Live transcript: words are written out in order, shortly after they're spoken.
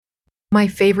My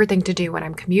favorite thing to do when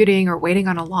I'm commuting or waiting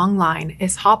on a long line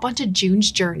is hop onto June's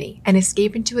Journey and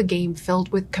escape into a game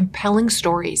filled with compelling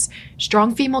stories,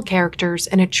 strong female characters,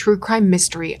 and a true crime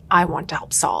mystery I want to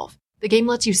help solve. The game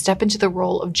lets you step into the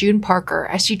role of June Parker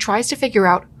as she tries to figure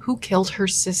out who killed her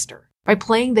sister. By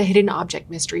playing the Hidden Object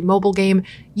Mystery mobile game,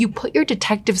 you put your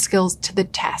detective skills to the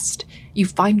test. You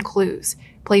find clues,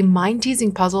 play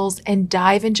mind-teasing puzzles, and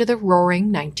dive into the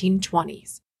roaring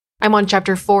 1920s. I'm on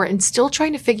Chapter 4 and still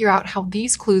trying to figure out how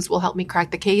these clues will help me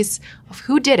crack the case of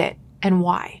who did it and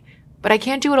why. But I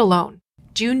can't do it alone.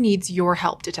 June needs your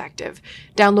help, detective.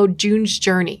 Download June's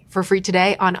Journey for free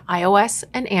today on iOS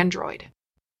and Android.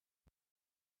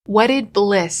 Wedded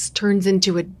Bliss turns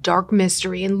into a dark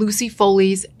mystery in Lucy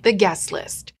Foley's The Guest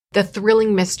List. The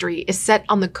thrilling mystery is set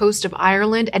on the coast of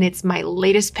Ireland, and it's my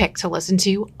latest pick to listen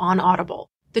to on Audible.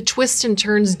 The twists and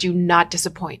turns do not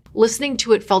disappoint. Listening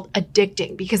to it felt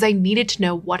addicting because I needed to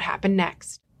know what happened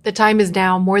next. The time is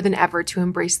now more than ever to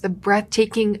embrace the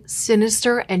breathtaking,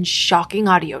 sinister, and shocking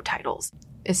audio titles,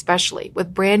 especially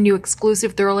with brand new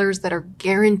exclusive thrillers that are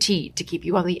guaranteed to keep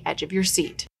you on the edge of your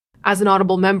seat. As an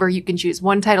Audible member, you can choose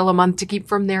one title a month to keep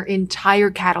from their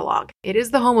entire catalog. It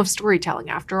is the home of storytelling,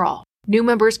 after all. New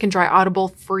members can try Audible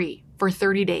free for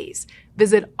 30 days.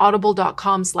 Visit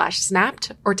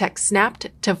audible.com/snapped or text snapped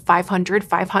to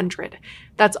 500-500.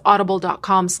 That's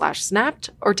audible.com/snapped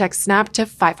or text snapped to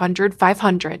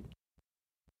 500-500.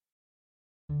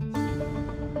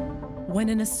 When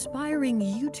an aspiring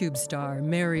YouTube star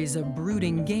marries a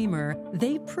brooding gamer,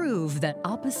 they prove that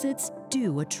opposites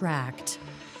do attract.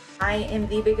 I am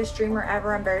the biggest dreamer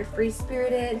ever. I'm very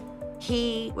free-spirited.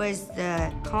 He was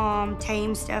the calm,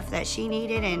 tame stuff that she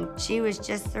needed, and she was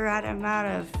just the right amount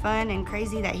of fun and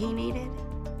crazy that he needed.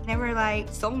 They were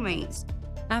like soulmates.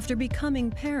 After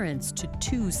becoming parents to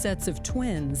 2 sets of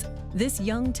twins, this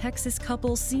young Texas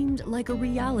couple seemed like a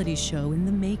reality show in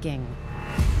the making.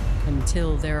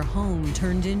 Until their home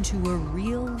turned into a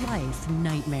real-life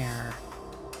nightmare.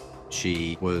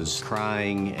 She was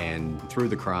crying, and through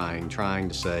the crying, trying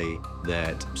to say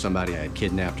that somebody had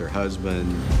kidnapped her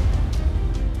husband.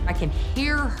 I can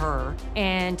hear her,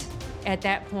 and at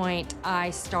that point, I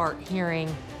start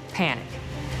hearing panic.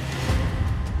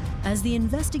 As the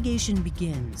investigation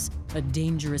begins, a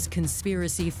dangerous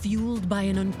conspiracy fueled by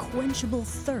an unquenchable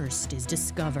thirst is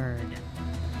discovered.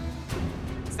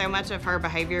 So much of her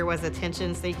behavior was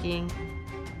attention-seeking.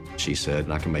 She said,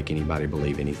 I can make anybody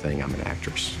believe anything, I'm an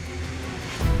actress.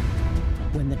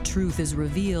 When the truth is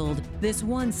revealed, this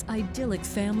once idyllic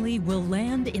family will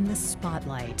land in the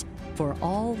spotlight for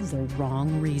all the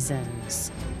wrong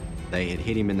reasons. They had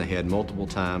hit him in the head multiple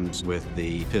times with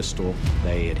the pistol.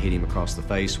 They had hit him across the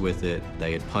face with it.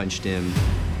 They had punched him.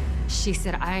 She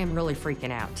said, I am really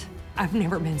freaking out. I've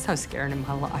never been so scared in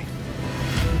my life.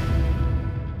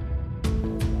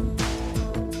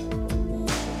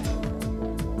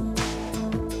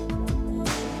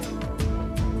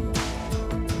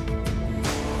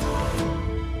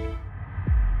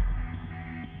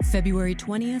 February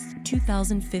 20th,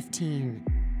 2015.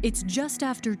 It's just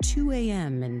after 2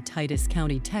 a.m. in Titus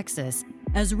County, Texas,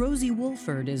 as Rosie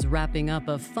Wohlford is wrapping up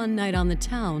a fun night on the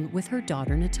town with her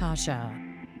daughter, Natasha.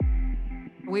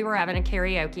 We were having a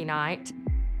karaoke night.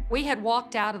 We had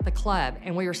walked out of the club,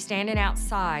 and we were standing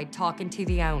outside talking to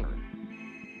the owner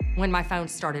when my phone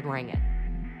started ringing.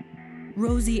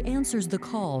 Rosie answers the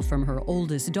call from her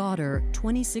oldest daughter,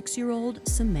 26-year-old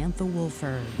Samantha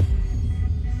Wohlford.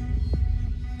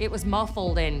 It was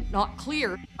muffled and not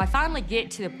clear. I finally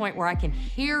get to the point where I can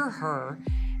hear her,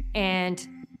 and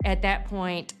at that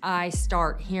point, I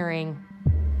start hearing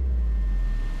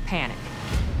panic.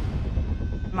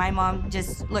 My mom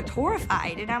just looked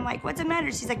horrified, and I'm like, what's the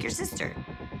matter? She's like, your sister.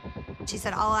 She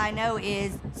said, all I know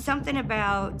is something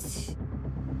about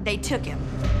they took him.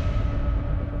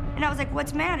 And I was like,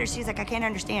 what's the matter? She's like, I can't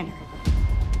understand her.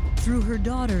 Through her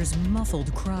daughter's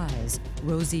muffled cries,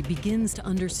 Rosie begins to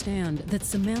understand that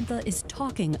Samantha is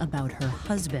talking about her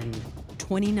husband,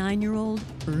 29-year-old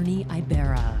Ernie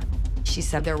Ibarra. She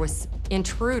said there was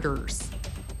intruders,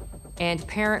 and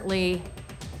apparently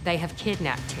they have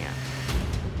kidnapped him.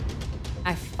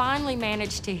 I finally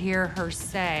managed to hear her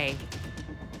say,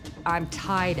 I'm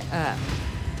tied up.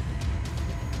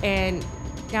 And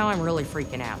now I'm really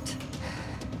freaking out.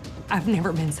 I've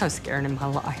never been so scared in my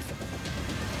life.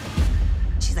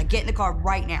 She's like, get in the car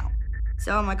right now.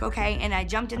 So I'm like, okay. And I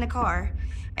jumped in the car,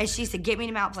 and she said, get me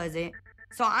to Mount Pleasant.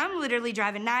 So I'm literally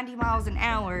driving 90 miles an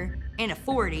hour in a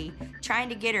 40, trying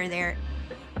to get her there.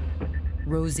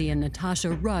 Rosie and Natasha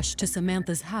rush to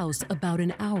Samantha's house about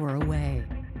an hour away.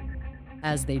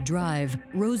 As they drive,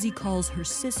 Rosie calls her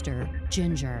sister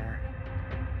Ginger.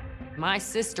 My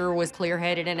sister was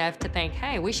clear-headed enough to think,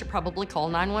 hey, we should probably call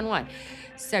 911.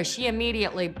 So she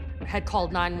immediately had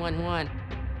called 911.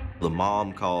 The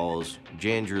mom calls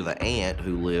Ginger, the aunt,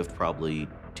 who lived probably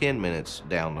 10 minutes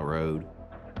down the road,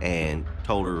 and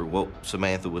told her what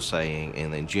Samantha was saying,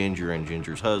 and then Ginger and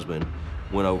Ginger's husband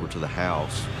went over to the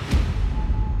house.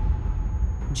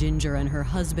 Ginger and her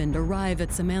husband arrive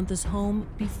at Samantha's home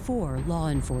before law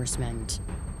enforcement.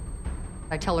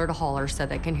 I tell her to holler so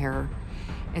they can hear her,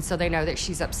 and so they know that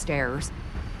she's upstairs.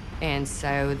 And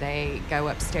so they go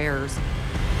upstairs.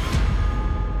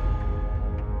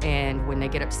 And when they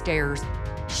get upstairs,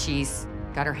 she's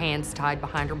got her hands tied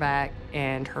behind her back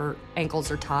and her ankles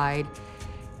are tied,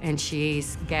 and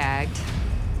she's gagged.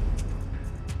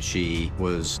 She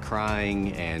was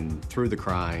crying, and through the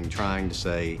crying, trying to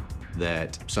say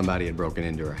that somebody had broken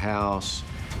into her house,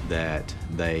 that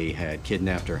they had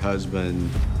kidnapped her husband.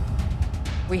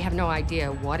 We have no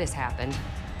idea what has happened.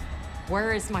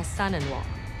 Where is my son-in-law?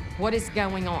 What is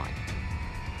going on?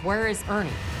 Where is Ernie?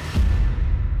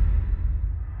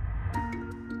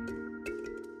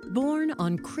 Born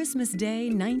on Christmas Day,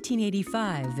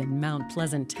 1985 in Mount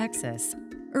Pleasant, Texas,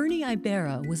 Ernie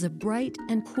Ibarra was a bright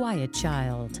and quiet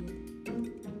child.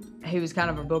 He was kind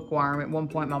of a bookworm. At one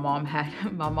point, my mom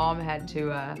had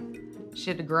to she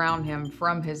had to ground him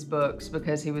from his books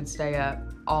because he would stay up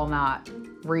all night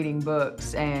reading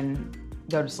books and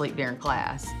go to sleep during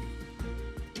class.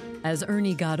 As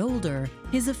Ernie got older,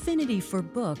 his affinity for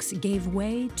books gave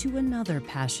way to another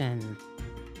passion.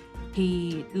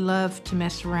 He loved to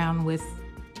mess around with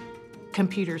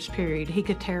computers, period. He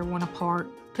could tear one apart,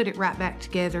 put it right back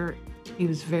together. He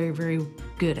was very, very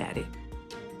good at it.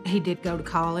 He did go to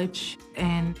college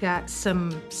and got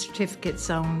some certificates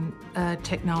on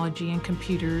technology and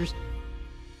computers.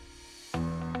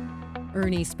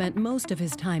 Ernie spent most of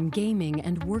his time gaming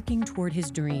and working toward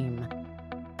his dream.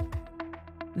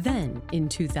 Then, in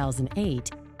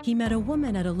 2008, he met a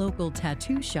woman at a local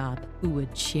tattoo shop who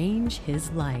would change his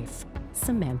life,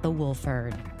 Samantha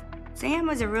Wohlford. Sam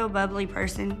was a real bubbly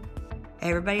person.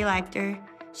 Everybody liked her.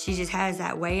 She just has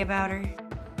that way about her.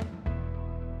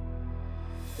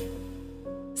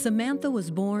 Samantha was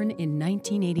born in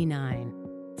 1989.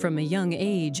 From a young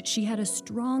age, she had a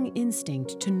strong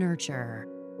instinct to nurture.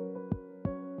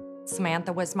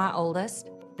 Samantha was my oldest.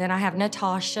 Then I have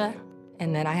Natasha,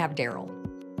 and then I have Daryl.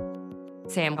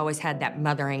 Sam always had that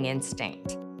mothering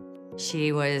instinct.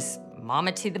 She was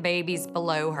mama to the babies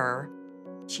below her.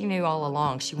 She knew all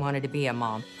along she wanted to be a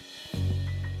mom.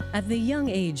 At the young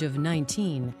age of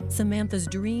 19, Samantha's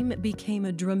dream became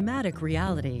a dramatic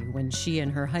reality when she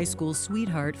and her high school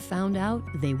sweetheart found out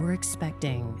they were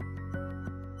expecting.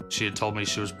 She had told me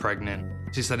she was pregnant.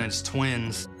 She said it's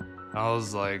twins. I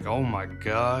was like, oh my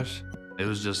gosh. It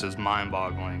was just as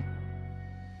mind-boggling.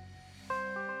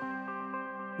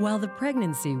 While the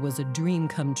pregnancy was a dream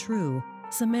come true,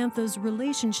 Samantha's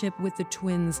relationship with the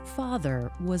twins'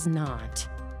 father was not.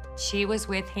 She was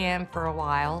with him for a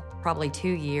while, probably 2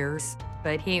 years,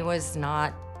 but he was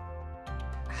not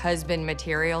husband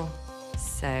material,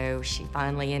 so she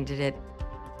finally ended it.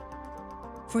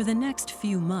 For the next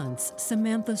few months,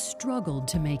 Samantha struggled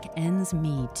to make ends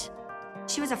meet.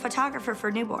 She was a photographer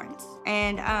for newborns,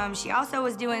 and she also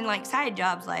was doing like side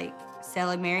jobs like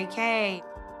selling Mary Kay.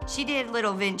 She did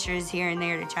little ventures here and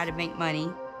there to try to make money.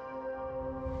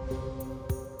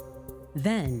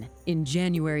 Then, in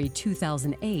January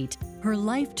 2008, her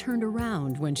life turned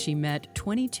around when she met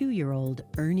 22-year-old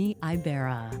Ernie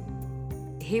Ibarra.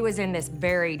 He was in this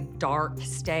very dark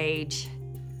stage,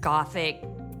 gothic,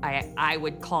 I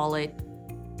would call it.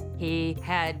 He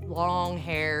had long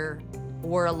hair,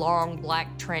 wore a long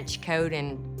black trench coat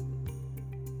and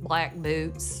black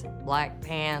boots, black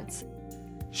pants.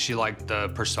 She liked the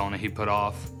persona he put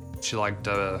off. She liked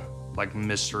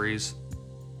mysteries.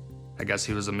 I guess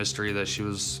he was a mystery that she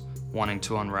was wanting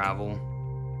to unravel.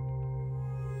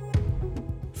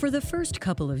 For the first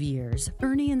couple of years,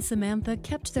 Ernie and Samantha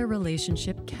kept their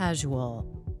relationship casual.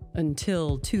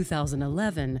 Until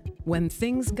 2011, when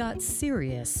things got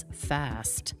serious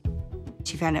fast.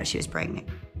 She found out she was pregnant.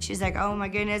 She was like, oh my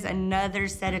goodness, another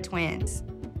set of twins.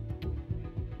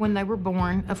 When they were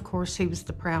born, of course, he was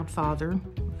the proud father,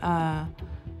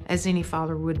 as any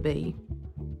father would be.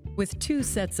 With 2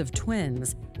 sets of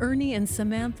twins, Ernie and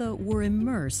Samantha were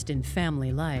immersed in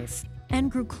family life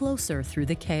and grew closer through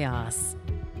the chaos.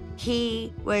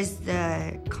 He was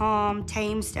the calm,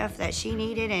 tame stuff that she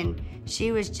needed, and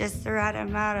she was just the right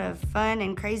amount of fun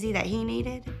and crazy that he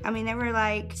needed. I mean, they were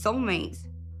like soulmates.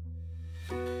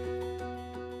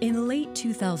 In late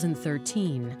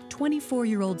 2013,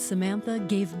 24-year-old Samantha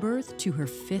gave birth to her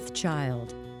 5th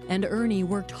child, and Ernie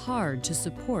worked hard to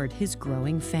support his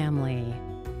growing family.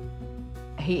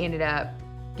 He ended up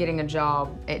getting a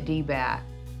job at D-Bat,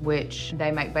 which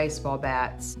they make baseball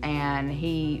bats, and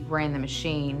he ran the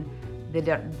machine that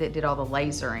did all the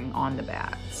lasering on the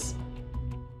bats.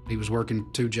 He was working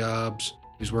 2 jobs.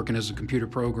 He was working as a computer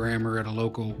programmer at a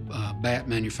local bat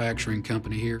manufacturing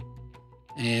company here.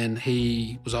 And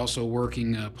he was also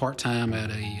working part-time at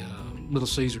a Little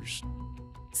Caesars.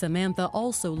 Samantha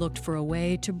also looked for a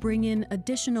way to bring in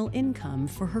additional income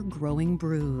for her growing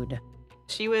brood.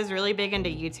 She was really big into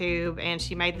YouTube, and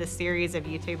she made this series of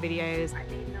YouTube videos.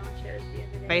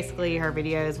 Basically, her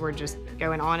videos were just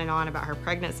going on and on about her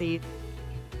pregnancy.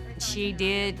 She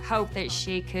did hope that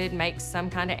she could make some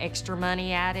kind of extra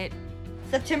money at it.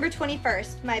 September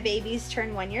 21st, my babies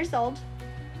turn 1 year old.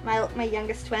 My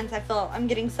youngest twins, I feel I'm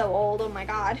getting so old, oh my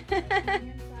God.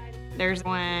 There's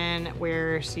one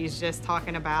where she's just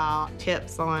talking about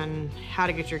tips on how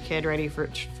to get your kid ready for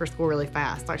school really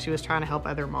fast, like she was trying to help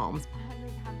other moms.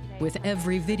 With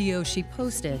every video she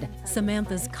posted,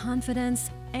 Samantha's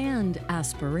confidence and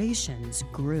aspirations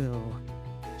grew.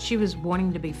 She was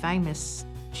wanting to be famous.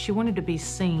 She wanted to be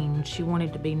seen. She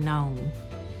wanted to be known.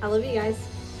 I love you guys.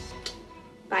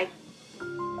 Bye.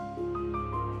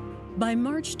 By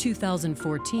March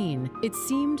 2014, it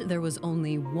seemed there was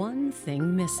only one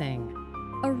thing missing: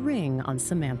 a ring on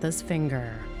Samantha's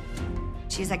finger.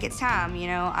 She's like, it's time, you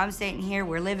know, I'm sitting here,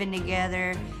 we're living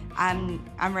together, I'm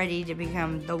ready to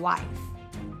become the wife.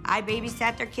 I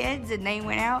babysat their kids and they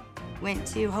went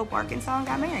to Hope, Arkansas and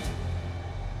got married.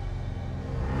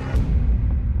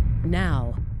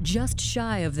 Now, just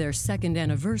shy of their 2nd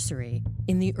anniversary,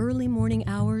 in the early morning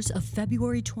hours of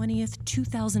February 20th,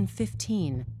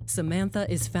 2015,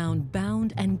 Samantha is found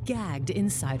bound and gagged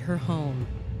inside her home,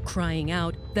 crying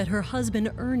out that her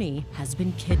husband Ernie has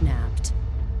been kidnapped.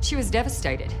 She was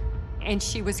devastated, and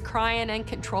she was crying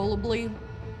uncontrollably,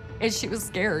 and she was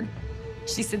scared.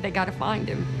 She said, they gotta find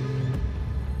him.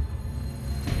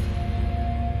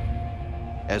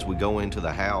 As we go into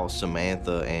the house,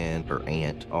 Samantha and her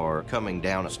aunt are coming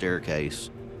down a staircase,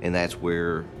 and that's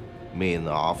where me and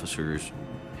the officers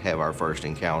have our first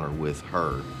encounter with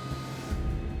her.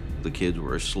 The kids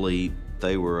were asleep.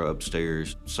 They were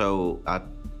upstairs. So I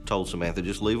told Samantha,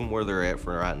 just leave them where they're at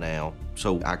for right now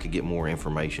so I could get more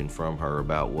information from her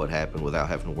about what happened without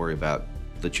having to worry about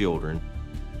the children.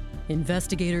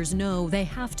 Investigators know they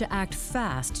have to act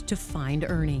fast to find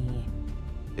Ernie.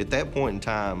 At that point in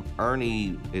time,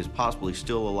 Ernie is possibly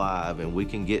still alive and we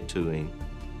can get to him.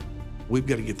 We've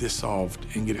got to get this solved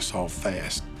and get it solved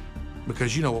fast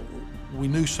because, you know, we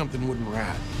knew something wasn't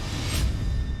right.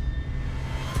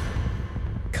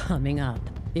 Coming up,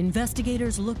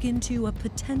 investigators look into a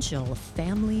potential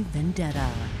family vendetta.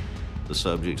 The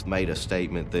subjects made a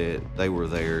statement that they were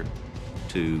there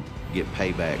to get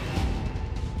payback.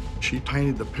 She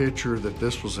painted the picture that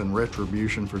this was in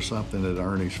retribution for something that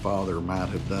Ernie's father might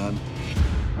have done.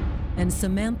 And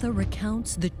Samantha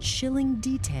recounts the chilling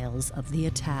details of the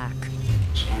attack.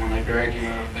 So when they drag you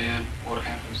out of bed, what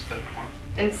happens at that point?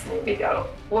 Instantly we go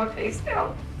one face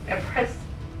down and press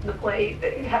the blade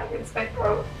that you have against my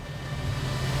throat.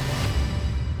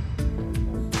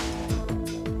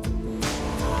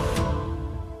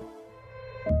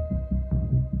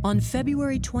 On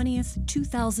February 20th,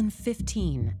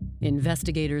 2015,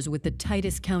 investigators with the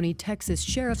Titus County, Texas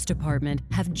Sheriff's Department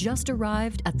have just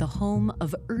arrived at the home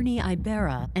of Ernie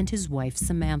Ibarra and his wife,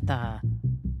 Samantha.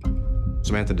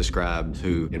 Samantha described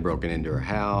who had broken into her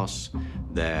house,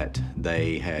 that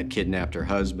they had kidnapped her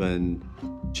husband.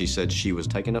 She said she was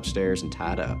taken upstairs and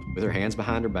tied up with her hands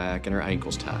behind her back and her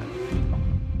ankles tied.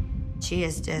 She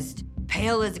is just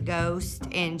pale as a ghost,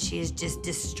 and she is just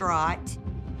distraught.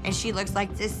 And she looks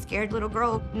like this scared little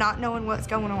girl, not knowing what's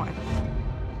going on.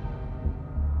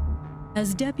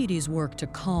 As deputies work to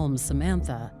calm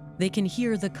Samantha, they can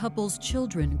hear the couple's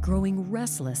children growing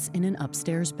restless in an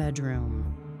upstairs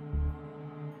bedroom.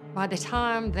 By the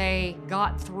time they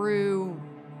got through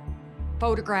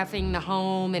photographing the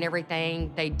home and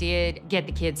everything, they did get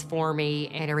the kids for me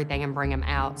and everything and bring them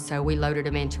out. So we loaded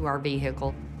them into our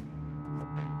vehicle.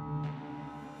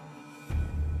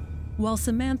 While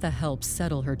Samantha helps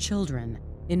settle her children,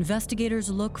 investigators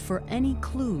look for any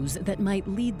clues that might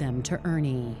lead them to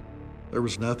Ernie. There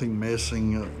was nothing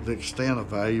missing. The extent of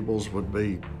valuables would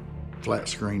be flat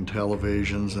screen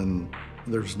televisions, and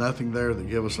there's nothing there that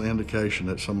give us an indication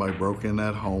that somebody broke in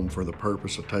that home for the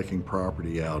purpose of taking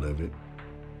property out of it.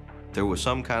 There was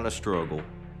some kind of struggle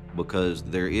because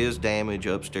there is damage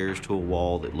upstairs to a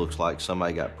wall that looks like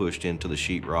somebody got pushed into the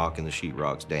sheetrock and the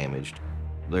sheetrock's damaged.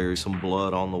 There's some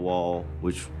blood on the wall,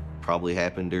 which probably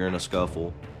happened during a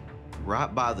scuffle.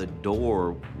 Right by the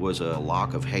door was a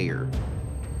lock of hair.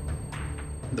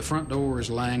 The front door is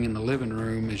lying in the living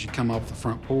room as you come off the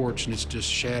front porch, and it's just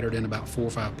shattered in about 4 or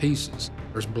 5 pieces.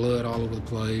 There's blood all over the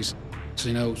place. So,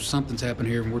 you know, something's happened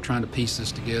here, and we're trying to piece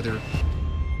this together.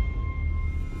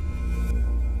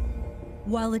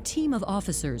 While a team of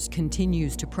officers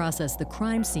continues to process the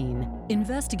crime scene,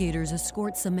 investigators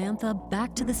escort Samantha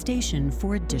back to the station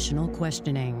for additional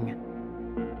questioning.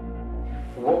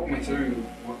 Walk me through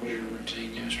what was your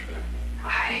routine yesterday.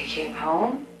 I came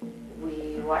home,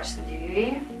 we watched the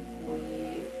TV,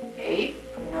 we ate,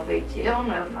 no big deal,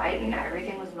 no fighting,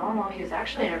 everything was normal. He was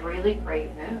actually in a really great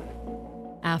mood.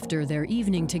 After their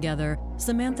evening together,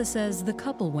 Samantha says the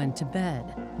couple went to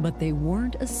bed, but they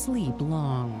weren't asleep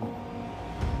long.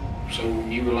 So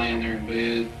when you were laying there in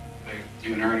bed,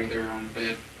 you and Ernie there on the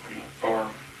bed, in the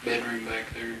far bedroom back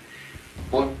there,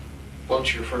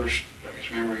 what's your first,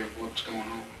 memory of what's going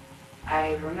on?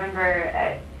 I remember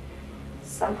at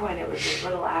some point, it was a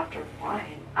little after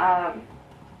 1,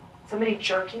 somebody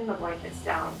jerking the blankets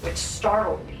down, which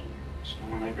startled me. So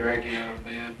when they drag you out of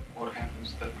bed, what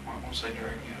happens at that point once they drag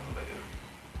you out of bed?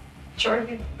 Drag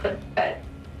me to the bed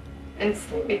and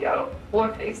slam me down,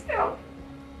 floor face down,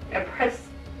 and press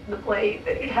the blade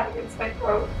that he had against my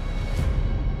throat.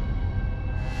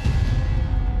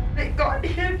 They got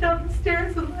him down the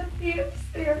stairs and left me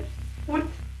upstairs with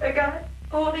a guy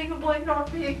holding a blade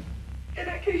on me. And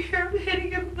I could hear him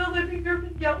hitting him in the living room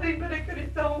and yelling, but I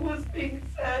couldn't tell what was being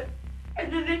said.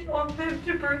 And then they told him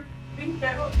to bring me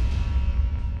down.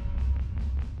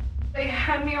 They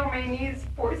had me on my knees,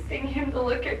 forcing him to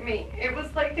look at me. It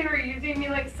was like they were using me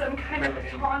like some kind of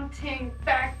taunting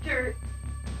factor.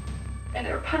 And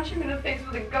they were punching me in the face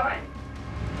with a gun.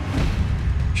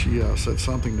 She said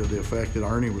something to the effect that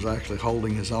Ernie was actually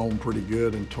holding his own pretty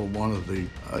good until one of the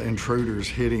intruders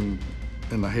hit him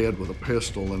in the head with a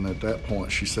pistol, and at that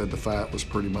point she said the fight was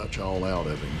pretty much all out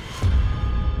of him.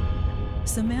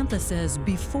 Samantha says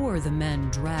before the men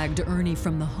dragged Ernie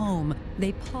from the home,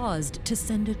 they paused to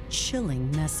send a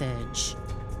chilling message.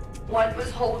 One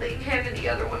was holding him and the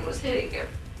other one was hitting him.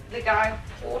 The guy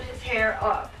pulled his hair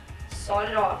up, sawed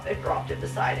it off, and dropped it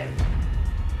beside him.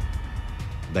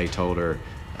 They told her,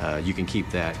 you can keep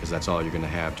that because that's all you're going to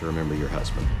have to remember your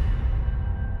husband.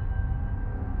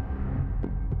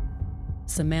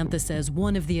 Samantha says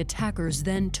one of the attackers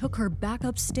then took her back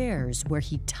upstairs where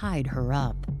he tied her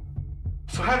up.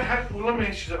 So well, let me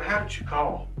ask you something. How did you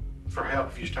call for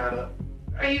help if you was tied up?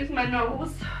 I used my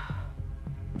nose.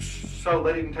 So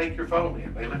they didn't take your phone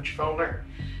then? They left your phone there?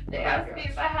 They asked me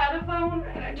if I had a phone,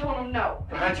 and I told them no.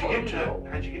 How'd you get to it?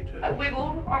 How'd you get to it? I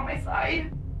wiggled on my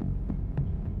side.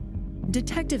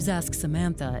 Detectives ask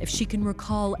Samantha if she can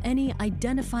recall any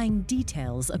identifying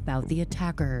details about the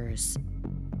attackers.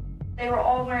 They were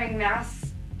all wearing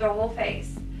masks, their whole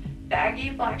face,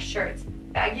 baggy black shirts,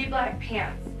 baggy black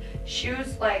pants,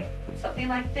 shoes like something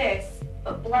like this,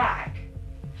 but black,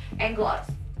 and gloves.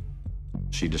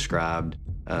 She described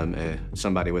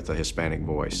somebody with a Hispanic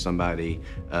voice, somebody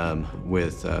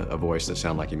with a voice that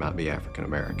sounded like he might be African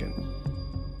American.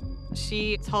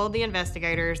 She told the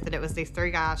investigators that it was these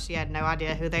 3 guys. She had no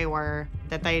idea who they were,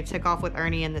 that they took off with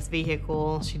Ernie in this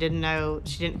vehicle. She didn't know,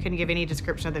 couldn't give any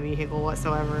description of the vehicle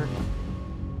whatsoever.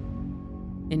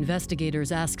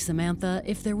 Investigators ask Samantha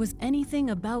if there was anything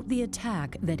about the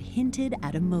attack that hinted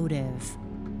at a motive.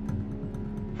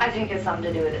 I think it's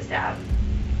something to do with his dad.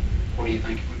 What do you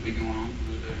think would be going on with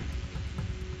his dad?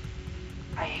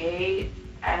 I hate,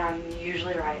 and I'm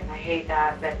usually right, and I hate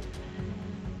that, but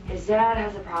his dad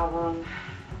has a problem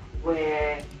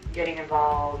with getting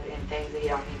involved in things that he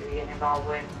don't need to be getting involved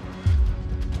with.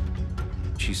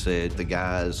 She said the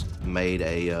guys made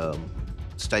a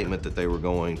statement that they were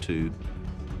going to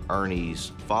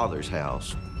Ernie's father's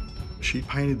house. She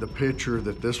painted the picture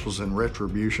that this was in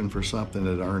retribution for something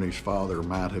that Ernie's father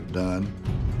might have done.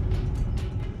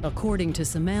 According to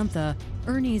Samantha,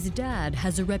 Ernie's dad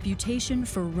has a reputation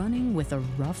for running with a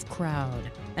rough crowd,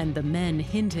 and the men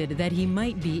hinted that he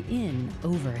might be in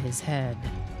over his head.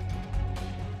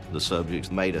 The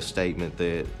subject made a statement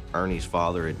that Ernie's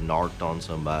father had narked on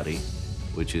somebody,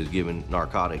 which is giving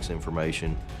narcotics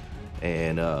information,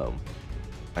 and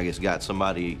I guess got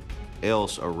somebody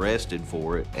else arrested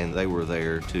for it, and they were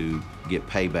there to get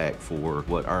payback for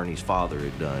what Ernie's father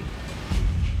had done.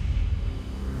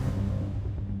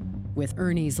 With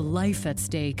Ernie's life at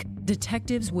stake,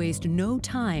 detectives waste no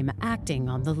time acting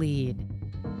on the lead.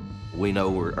 We know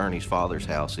where Ernie's father's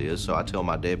house is, so I tell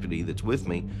my deputy that's with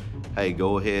me, hey,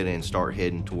 go ahead and start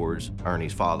heading towards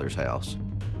Ernie's father's house.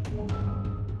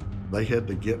 They had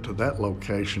to get to that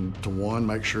location to, one,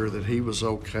 make sure that he was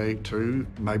okay, two,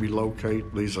 maybe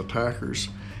locate these attackers,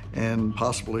 and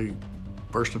possibly,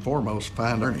 first and foremost,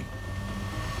 find Ernie.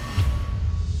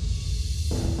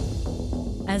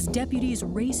 As deputies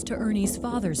race to Ernie's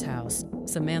father's house,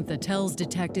 Samantha tells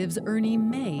detectives Ernie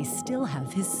may still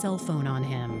have his cell phone on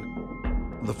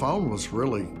him. The phone was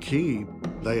really key.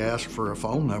 They asked for a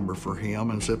phone number for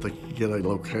him and said they could get a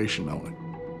location on it.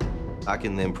 I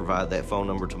can then provide that phone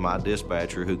number to my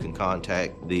dispatcher, who can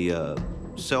contact the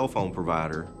cell phone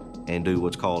provider and do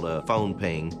what's called a phone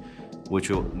ping, which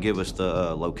will give us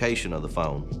the location of the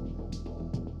phone.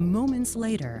 Moments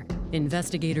later,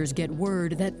 investigators get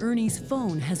word that Ernie's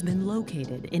phone has been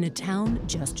located in a town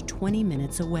just 20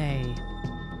 minutes away.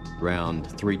 Around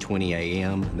 3:20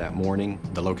 a.m. that morning,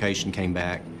 the location came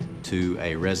back to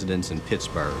a residence in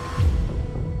Pittsburgh.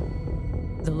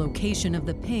 The location of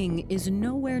the ping is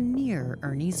nowhere near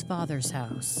Ernie's father's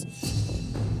house.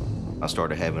 I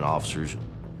started having officers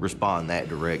respond that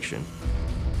direction.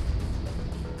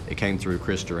 It came through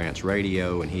Chris Durant's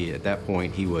radio, and at that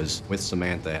point, he was with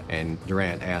Samantha, and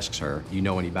Durant asks her, "You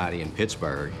know anybody in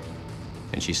Pittsburgh?"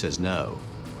 And she says no.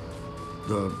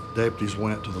 The deputies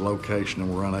went to the location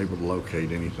and were unable to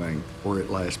locate anything where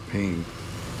it last pinged.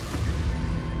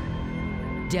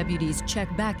 Deputies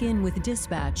check back in with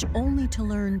dispatch only to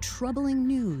learn troubling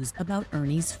news about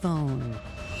Ernie's phone.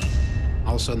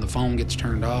 All of a sudden the phone gets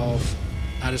turned off.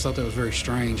 I just thought that was very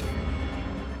strange.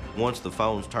 Once the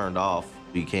phone's turned off,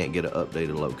 you can't get an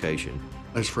updated location.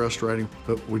 It's frustrating,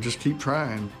 but we just keep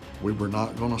trying. We were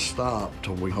not going to stop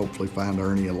till we hopefully find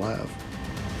Ernie alive.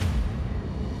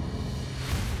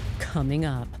 Coming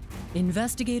up,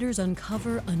 investigators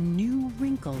uncover a new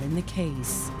wrinkle in the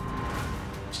case.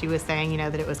 She was saying,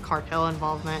 that it was cartel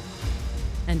involvement.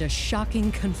 And a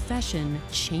shocking confession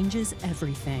changes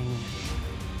everything.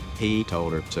 He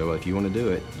told her, "So if you want to do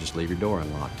it, just leave your door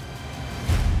unlocked."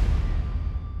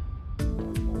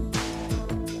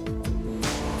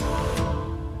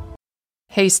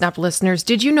 Hey, Snap listeners,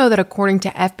 did you know that according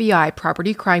to FBI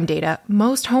property crime data,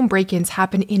 most home break-ins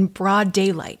happen in broad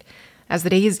daylight? As the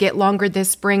days get longer this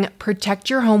spring, protect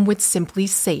your home with Simply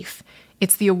Safe.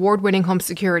 It's the award-winning home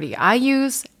security I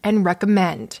use and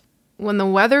recommend. When the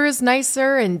weather is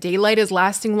nicer and daylight is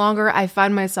lasting longer, I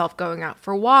find myself going out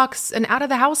for walks and out of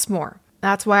the house more.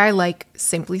 That's why I like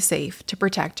Simply Safe to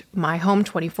protect my home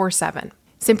 24/7.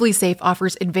 Simply Safe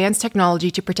offers advanced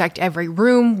technology to protect every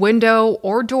room, window,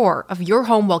 or door of your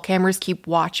home while cameras keep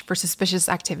watch for suspicious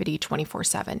activity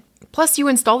 24/7. Plus, you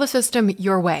install the system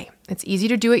your way. It's easy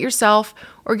to do it yourself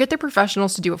or get the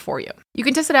professionals to do it for you. You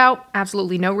can test it out,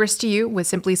 absolutely no risk to you, with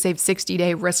Simply Safe's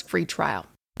 60-day risk-free trial.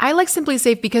 I like Simply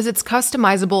Safe because it's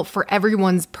customizable for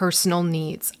everyone's personal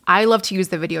needs. I love to use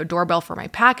the video doorbell for my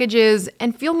packages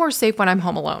and feel more safe when I'm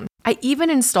home alone. I even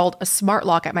installed a smart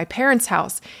lock at my parents'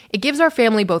 house. It gives our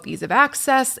family both ease of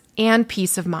access and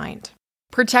peace of mind.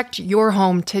 Protect your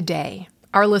home today.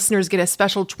 Our listeners get a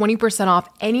special 20% off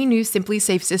any new Simply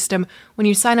Safe system when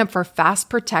you sign up for Fast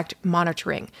Protect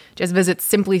monitoring. Just visit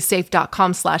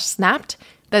simplysafe.com/snapped.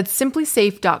 That's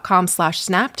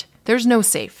simplysafe.com/snapped. There's no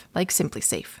safe like Simply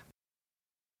Safe.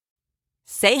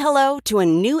 Say hello to a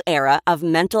new era of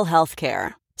mental health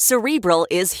care. Cerebral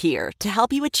is here to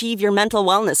help you achieve your mental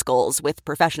wellness goals with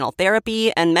professional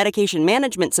therapy and medication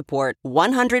management support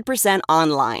 100%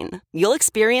 online. You'll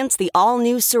experience the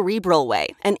all-new Cerebral Way,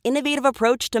 an innovative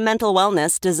approach to mental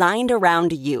wellness designed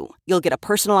around you. You'll get a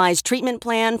personalized treatment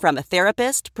plan from a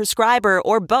therapist, prescriber,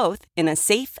 or both in a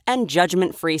safe and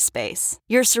judgment-free space.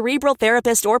 Your Cerebral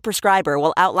therapist or prescriber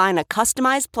will outline a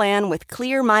customized plan with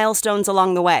clear milestones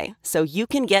along the way so you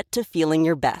can get to feeling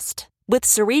your best. With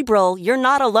Cerebral, you're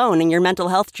not alone in your mental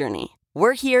health journey.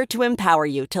 We're here to empower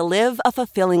you to live a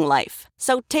fulfilling life.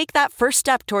 So take that first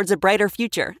step towards a brighter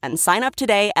future and sign up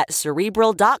today at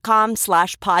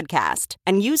Cerebral.com/podcast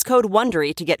and use code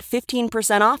WONDERY to get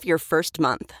 15% off your first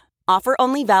month. Offer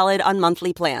only valid on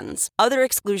monthly plans. Other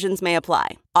exclusions may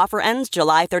apply. Offer ends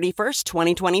July 31st,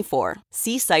 2024.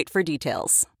 See site for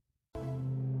details.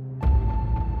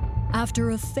 After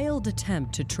a failed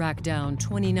attempt to track down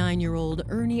 29-year-old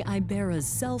Ernie Ibarra's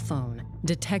cell phone,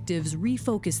 detectives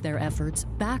refocus their efforts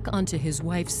back onto his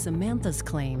wife Samantha's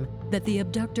claim that the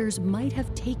abductors might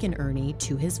have taken Ernie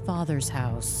to his father's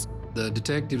house. The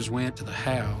detectives went to the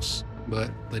house,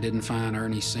 but they didn't find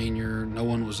Ernie Sr. No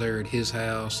one was there at his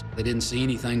house. They didn't see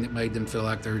anything that made them feel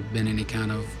like there had been any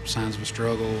kind of signs of a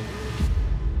struggle.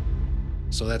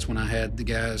 So that's when I had the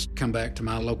guys come back to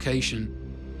my location.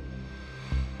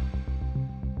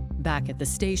 Back at the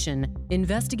station,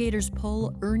 investigators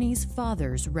pull Ernie's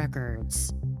father's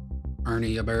records.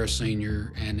 Ernie Abera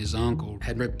Sr. and his uncle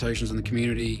had reputations in the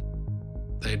community.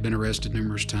 They had been arrested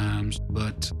numerous times,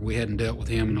 but we hadn't dealt with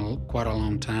him in quite a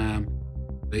long time.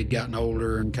 He'd gotten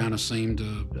older and kind of seemed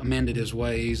to amended his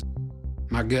ways.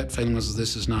 My gut feeling was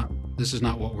this is not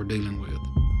what we're dealing with.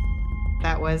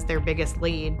 That was their biggest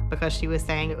lead because she was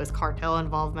saying it was cartel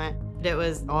involvement. It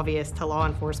was obvious to law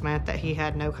enforcement that he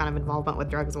had no kind of involvement with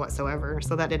drugs whatsoever,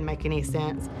 so that didn't make any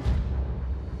sense.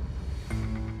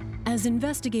 As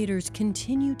investigators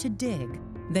continue to dig,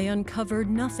 they uncovered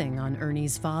nothing on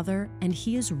Ernie's father, and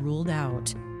he is ruled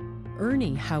out.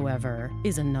 Ernie, however,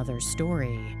 is another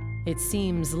story. It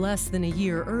seems less than a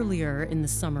year earlier, in the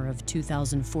summer of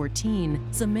 2014,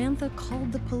 Samantha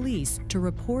called the police to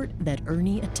report that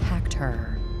Ernie attacked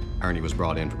her. Ernie was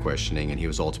brought in for questioning, and he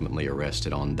was ultimately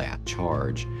arrested on that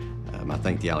charge. I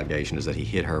think the allegation is that he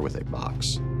hit her with a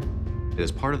box.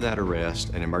 As part of that arrest,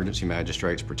 an emergency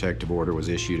magistrate's protective order was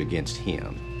issued against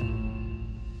him.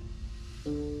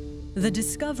 The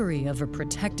discovery of a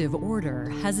protective order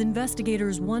has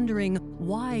investigators wondering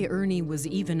why Ernie was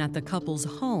even at the couple's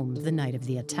home the night of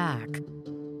the attack.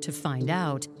 To find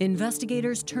out,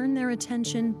 investigators turn their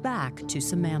attention back to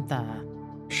Samantha.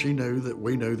 She knew that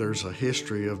we knew there's a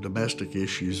history of domestic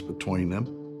issues between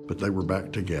them, but they were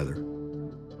back together.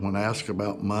 When asked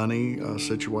about money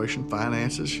situation,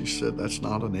 finances, she said that's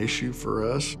not an issue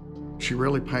for us. She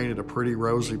really painted a pretty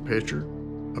rosy picture,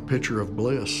 a picture of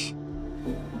bliss.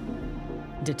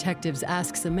 Detectives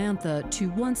ask Samantha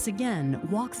to once again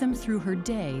walk them through her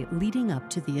day leading up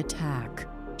to the attack.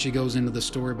 She goes into the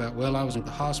story about, well, I was at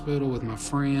the hospital with my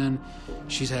friend,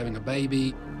 she's having a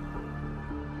baby.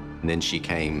 And then she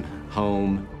came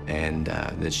home, and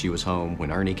then she was home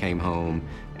when Ernie came home,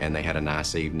 and they had a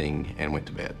nice evening and went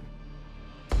to bed.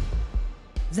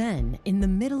 Then, in the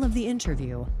middle of the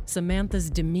interview,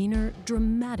 Samantha's demeanor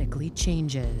dramatically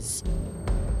changes.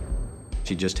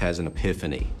 She just has an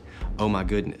epiphany. Oh my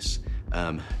goodness,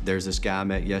 there's this guy I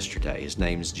met yesterday. His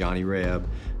name's Johnny Reb.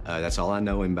 That's all I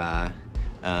know him by.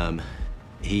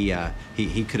 He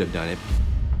could have done it.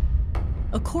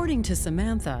 According to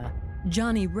Samantha,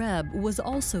 Johnny Reb was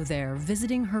also there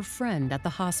visiting her friend at the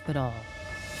hospital.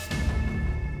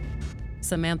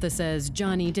 Samantha says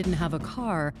Johnny didn't have a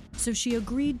car, so she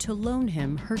agreed to loan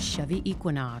him her Chevy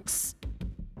Equinox.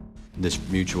 This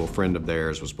mutual friend of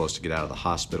theirs was supposed to get out of the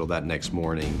hospital that next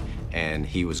morning, and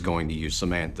he was going to use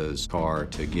Samantha's car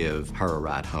to give her a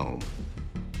ride home.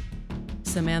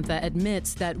 Samantha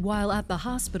admits that while at the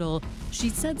hospital, she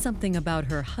said something about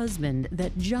her husband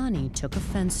that Johnny took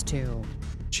offense to.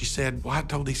 She said, well, I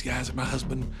told these guys that my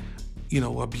husband,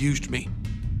 abused me.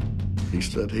 He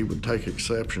said he would take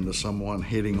exception to someone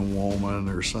hitting a woman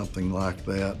or something like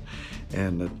that,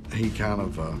 and that he kind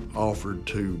of offered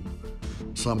to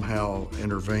somehow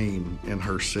intervene in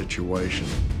her situation.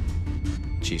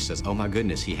 She says, oh my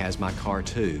goodness, he has my car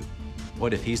too.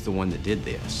 What if he's the one that did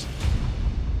this?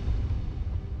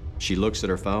 She looks at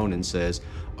her phone and says,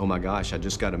 oh my gosh, I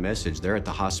just got a message. They're at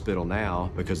the hospital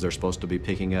now because they're supposed to be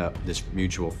picking up this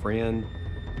mutual friend.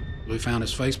 We found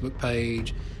his Facebook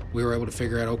page. We were able to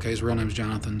figure out, okay, his real name is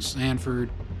Jonathan Sanford.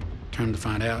 Turned to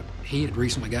find out he had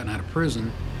recently gotten out of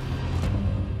prison.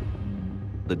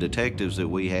 The detectives that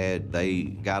we had, they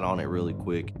got on it really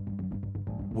quick.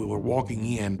 We were walking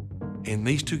in, and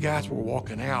these two guys were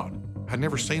walking out. I'd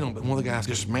never seen them, but one of the guys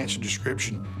just matched the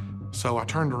description. So I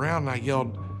turned around and I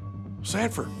yelled,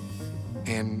 Sanford.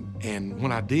 And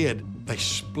when I did, they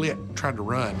split and tried to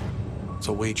run.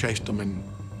 So we chased them and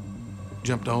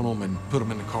jumped on them and put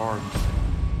them in the car.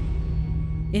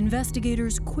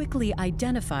 Investigators quickly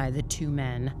identify the two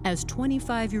men as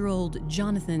 25-year-old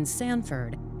Jonathan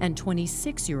Sanford and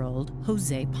 26-year-old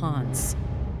Jose Ponce.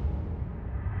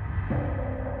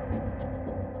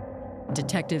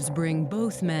 Detectives bring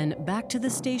both men back to the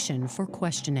station for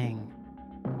questioning.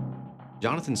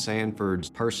 Jonathan Sanford's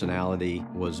personality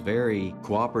was very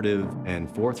cooperative and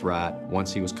forthright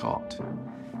once he was caught.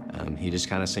 He just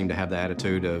kind of seemed to have the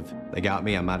attitude of, they got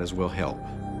me, I might as well help.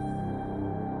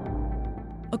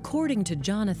 According to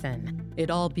Jonathan, it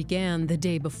all began the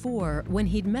day before when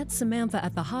he'd met Samantha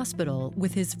at the hospital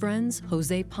with his friends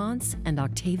Jose Ponce and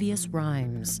Octavius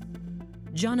Rhymes.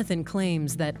 Jonathan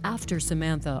claims that after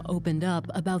Samantha opened up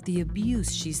about the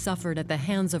abuse she suffered at the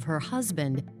hands of her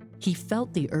husband, he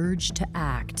felt the urge to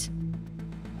act.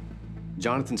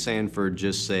 Jonathan Sanford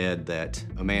just said that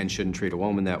a man shouldn't treat a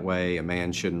woman that way, a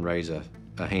man shouldn't raise a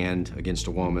hand against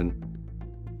a woman.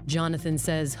 Jonathan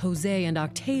says Jose and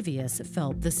Octavius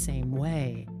felt the same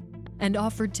way and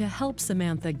offered to help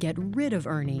Samantha get rid of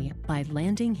Ernie by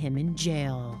landing him in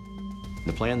jail.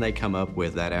 The plan they come up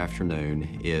with that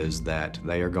afternoon is that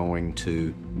they are going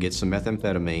to get some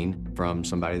methamphetamine from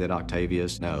somebody that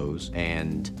Octavius knows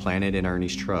and plant it in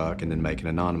Ernie's truck and then make an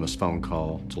anonymous phone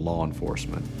call to law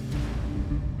enforcement.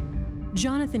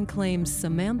 Jonathan claims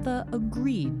Samantha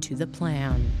agreed to the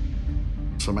plan.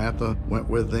 Samantha went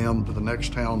with them to the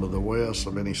next town to the west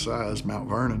of any size, Mount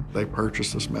Vernon. They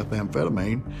purchased this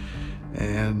methamphetamine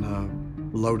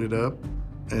and loaded up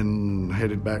and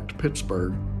headed back to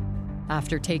Pittsburgh.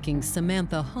 After taking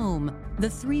Samantha home, the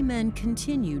three men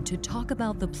continued to talk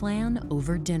about the plan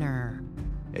over dinner.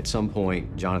 At some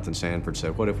point, Jonathan Sanford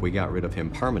said, what if we got rid of him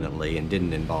permanently and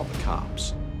didn't involve the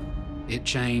cops? It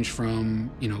changed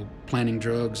from, planting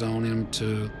drugs on him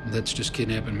to let's just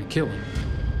kidnap him and kill him.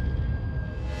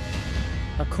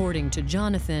 According to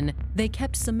Jonathan, they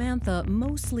kept Samantha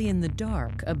mostly in the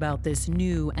dark about this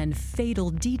new and fatal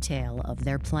detail of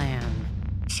their plan.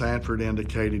 Sanford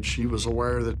indicated she was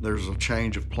aware that there's a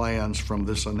change of plans from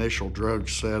this initial drug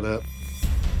setup.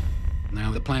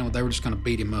 Now, the plan, they were just going to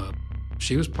beat him up.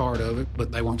 She was part of it,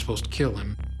 but they weren't supposed to kill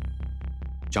him.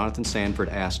 Jonathan Sanford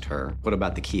asked her, what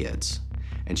about the kids?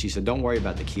 And she said, don't worry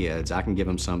about the kids. I can give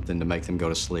them something to make them go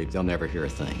to sleep. They'll never hear a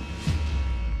thing.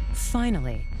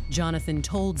 Finally, Jonathan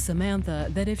told Samantha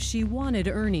that if she wanted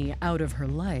Ernie out of her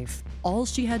life, all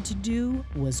she had to do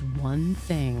was one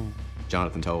thing.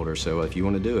 Jonathan told her, so if you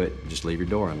want to do it, just leave your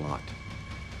door unlocked.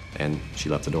 And she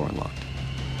left the door unlocked.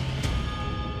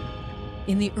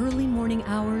 In the early morning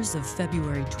hours of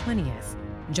February 20th,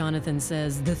 Jonathan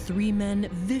says the three men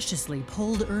viciously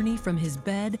pulled Ernie from his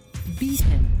bed, beat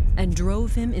him, and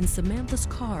drove him in Samantha's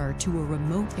car to a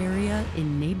remote area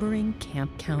in neighboring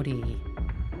Camp County.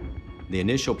 The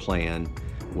initial plan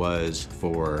was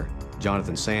for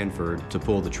Jonathan Sanford to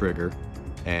pull the trigger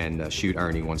and shoot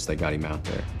Ernie once they got him out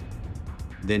there.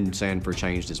 Then Sanford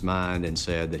changed his mind and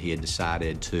said that he had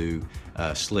decided to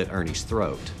slit Ernie's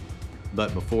throat.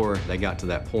 But before they got to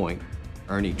that point,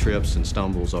 Ernie trips and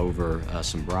stumbles over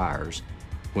some briars.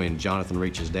 When Jonathan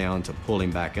reaches down to pull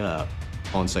him back up,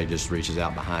 Ponce just reaches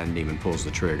out behind him and pulls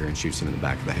the trigger and shoots him in the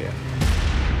back of the head.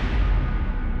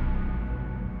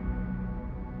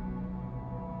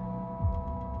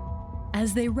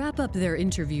 As they wrap up their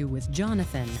interview with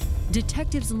Jonathan,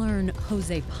 detectives learn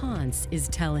Jose Ponce is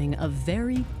telling a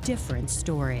very different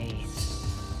story.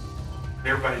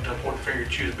 Everybody's done point the finger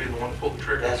at you as being the one that pulled the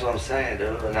trigger. That's what I'm saying,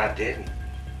 dude, and I didn't.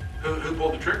 Who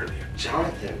pulled the trigger then?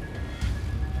 Jonathan.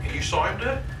 And you saw him do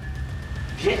it?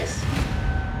 Yes.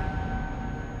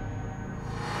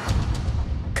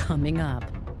 Coming up,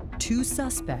 two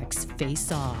suspects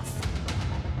face off.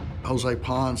 Jose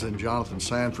Ponce and Jonathan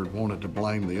Sanford wanted to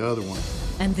blame the other one.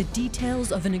 And the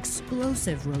details of an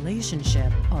explosive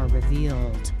relationship are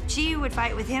revealed. She would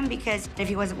fight with him because if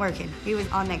he wasn't working, he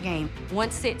was on that game.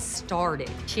 Once it started,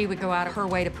 she would go out of her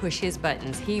way to push his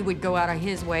buttons. He would go out of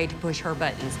his way to push her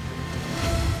buttons.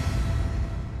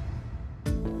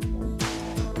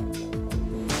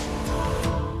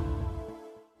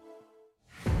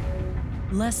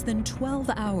 Less than 12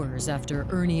 hours after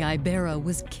Ernie Ibarra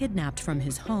was kidnapped from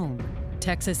his home,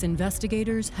 Texas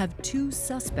investigators have two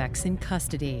suspects in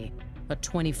custody, a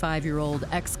 25-year-old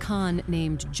ex-con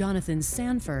named Jonathan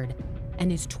Sanford and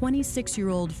his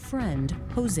 26-year-old friend,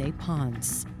 Jose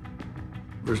Ponce.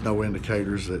 There's no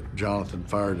indicators that Jonathan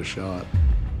fired a shot.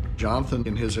 Jonathan,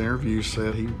 in his interview,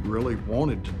 said he really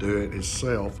wanted to do it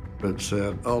himself, but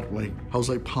said ultimately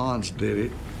Jose Ponce did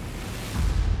it.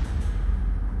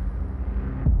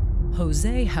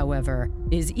 Jose, however,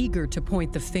 is eager to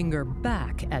point the finger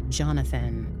back at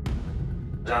Jonathan.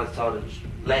 Jonathan told him,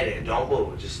 lay there, don't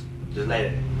move, just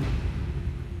lay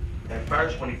there. At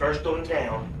first, when he first threw him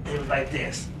down, he was like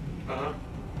this.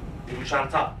 He was trying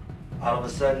to talk. All of a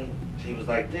sudden, he was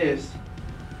like this,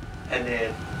 and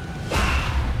then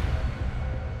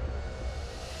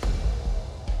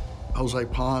Jose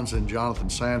Ponce and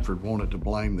Jonathan Sanford wanted to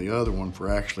blame the other one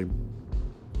for actually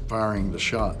firing the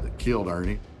shot that killed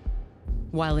Ernie.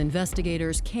 While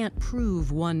investigators can't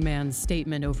prove one man's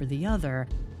statement over the other,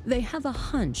 they have a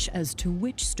hunch as to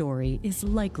which story is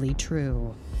likely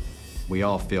true. We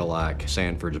all feel like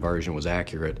Sanford's version was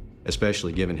accurate,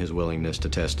 especially given his willingness to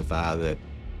testify that,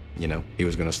 he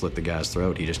was going to slit the guy's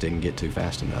throat. He just didn't get too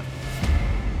fast enough.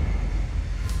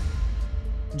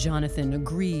 Jonathan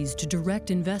agrees to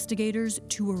direct investigators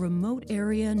to a remote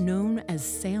area known as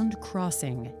Sand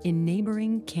Crossing in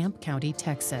neighboring Camp County,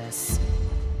 Texas.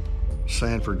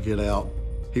 Sanford get out.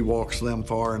 He walks them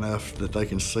far enough that they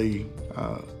can see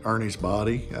Ernie's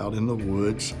body out in the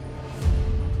woods.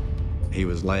 He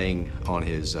was laying on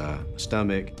his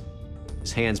stomach.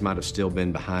 His hands might have still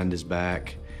been behind his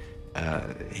back.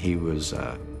 He was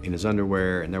in his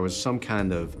underwear, and there was some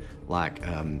kind of like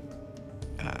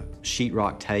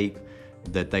sheetrock tape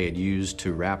that they had used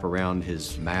to wrap around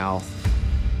his mouth.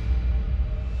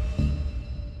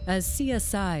 As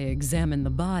CSI examined the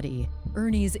body,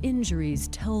 Ernie's injuries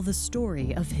tell the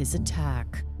story of his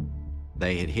attack.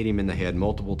 They had hit him in the head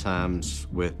multiple times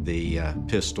with the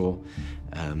pistol.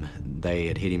 They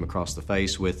had hit him across the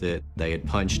face with it. They had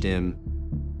punched him.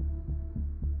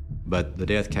 But the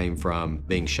death came from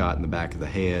being shot in the back of the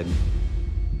head.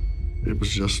 It was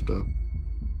just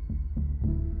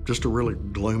a really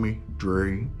gloomy,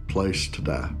 dreary place to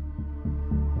die.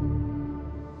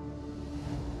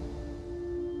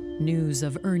 News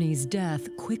of Ernie's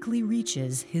death quickly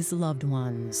reaches his loved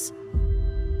ones.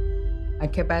 I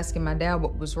kept asking my dad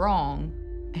what was wrong.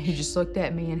 He just looked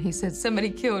at me and he said,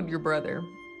 "Somebody killed your brother."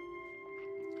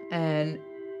 And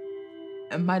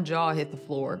my jaw hit the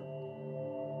floor.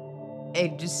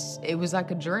 It was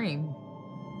like a dream.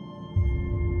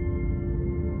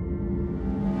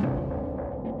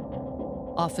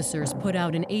 Officers put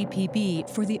out an APB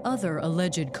for the other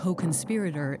alleged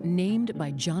co-conspirator named by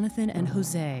Jonathan and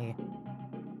Jose,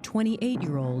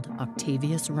 28-year-old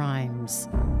Octavius Rhymes.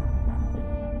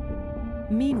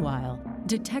 Meanwhile,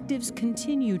 detectives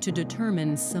continue to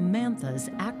determine Samantha's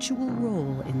actual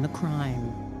role in the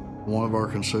crime. One of our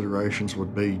considerations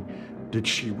would be, did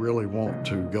she really want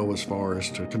to go as far as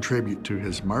to contribute to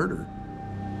his murder?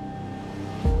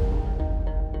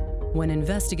 When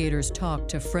investigators talk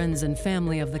to friends and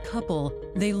family of the couple,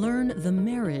 they learn the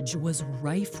marriage was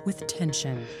rife with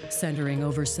tension, centering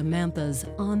over Samantha's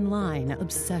online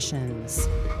obsessions.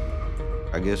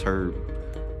 I guess her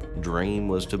dream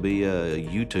was to be a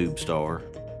YouTube star.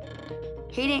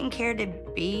 He didn't care to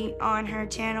be on her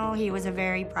channel. He was a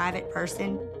very private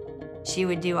person. She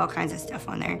would do all kinds of stuff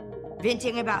on there.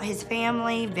 Venting about his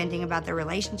family, venting about their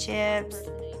relationships.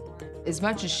 As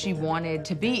much as she wanted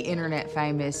to be internet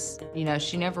famous, you know,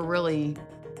 she never really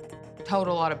told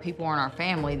a lot of people in our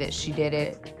family that she did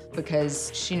it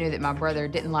because she knew that my brother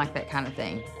didn't like that kind of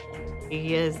thing.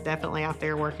 He is definitely out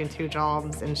there working 2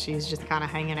 jobs, and she's just kind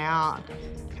of hanging out,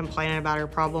 complaining about her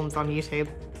problems on YouTube.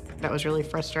 That was really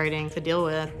frustrating to deal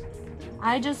with.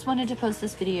 I just wanted to post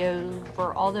this video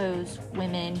for all those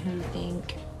women who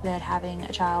think that having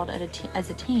a child as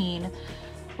a teen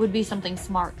would be something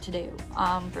smart to do.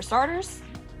 For starters,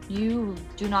 you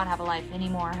do not have a life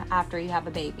anymore after you have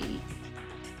a baby.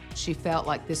 She felt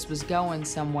like this was going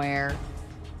somewhere.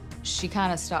 She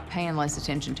kind of stopped paying less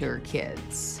attention to her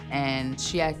kids, and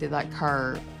she acted like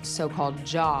her so-called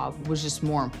job was just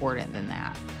more important than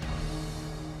that.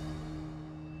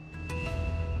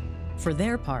 For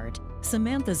their part,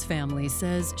 Samantha's family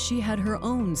says she had her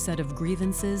own set of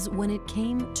grievances when it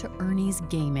came to Ernie's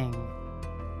gaming.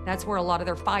 That's where a lot of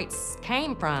their fights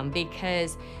came from,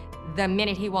 because the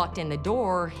minute he walked in the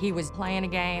door, he was playing a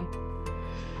game.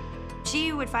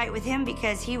 She would fight with him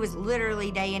because he was literally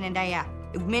day in and day out.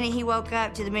 The minute he woke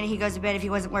up to the minute he goes to bed, if he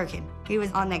wasn't working, he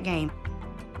was on that game.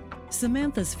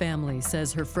 Samantha's family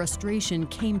says her frustration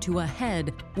came to a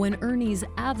head when Ernie's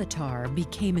avatar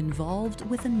became involved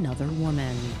with another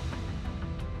woman.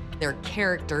 Their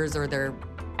characters or their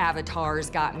avatars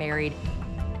got married.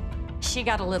 She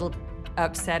got a little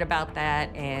upset about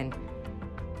that and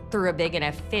threw a big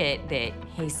enough fit that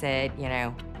he said, you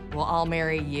know, well, I'll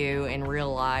marry you in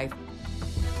real life.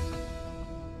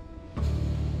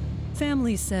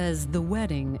 Family says the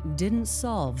wedding didn't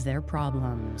solve their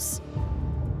problems.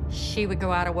 She would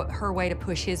go out of her way to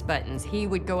push his buttons. He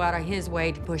would go out of his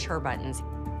way to push her buttons.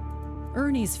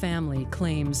 Ernie's family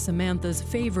claims Samantha's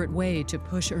favorite way to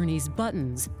push Ernie's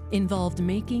buttons involved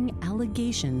making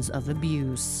allegations of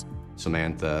abuse.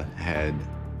 Samantha had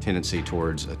tendency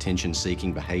towards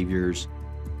attention-seeking behaviors.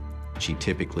 She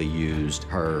typically used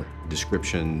her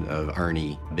description of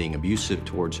Ernie being abusive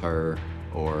towards her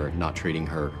or not treating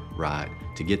her right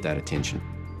to get that attention.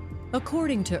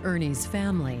 According to Ernie's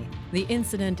family, the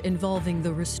incident involving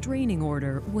the restraining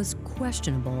order was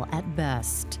questionable at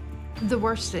best. The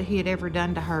worst that he had ever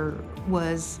done to her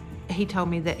was he told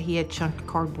me that he had chunked a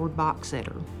cardboard box at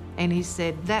her. And he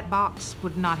said that box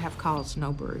would not have caused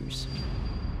no bruise.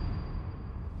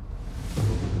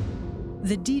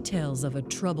 The details of a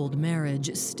troubled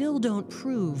marriage still don't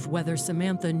prove whether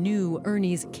Samantha knew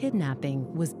Ernie's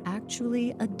kidnapping was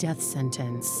actually a death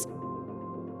sentence.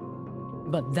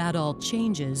 But that all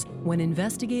changes when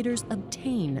investigators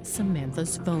obtain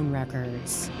Samantha's phone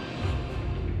records.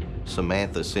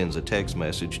 Samantha sends a text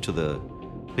message to the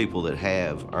people that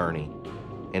have Ernie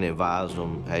and advised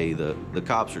them, hey, the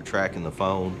cops are tracking the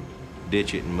phone,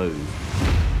 ditch it and move.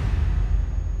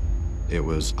 It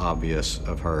was obvious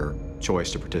of her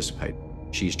choice to participate.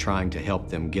 She's trying to help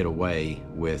them get away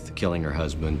with killing her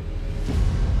husband.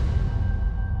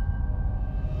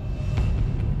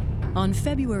 On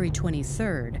February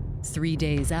 23rd, 3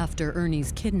 days after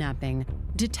Ernie's kidnapping,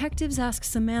 detectives ask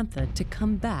Samantha to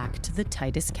come back to the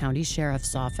Titus County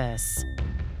Sheriff's Office.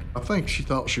 I think she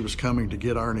thought she was coming to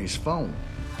get Ernie's phone,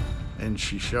 and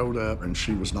she showed up and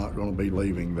she was not going to be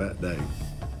leaving that day.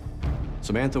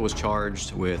 Samantha was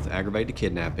charged with aggravated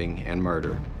kidnapping and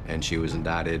murder, and she was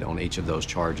indicted on each of those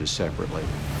charges separately.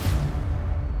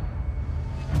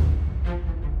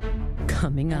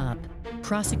 Coming up,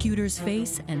 prosecutors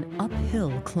face an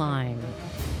uphill climb.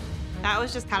 That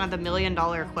was just kind of the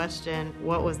million-dollar question.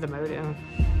 What was the motive?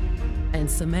 And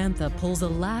Samantha pulls a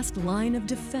last line of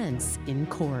defense in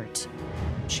court.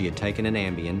 She had taken an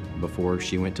Ambien before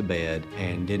she went to bed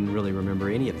and didn't really remember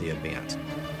any of the events.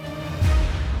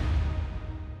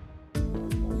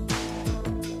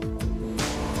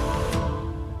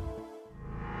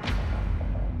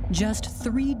 Just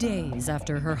 3 days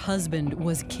after her husband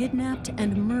was kidnapped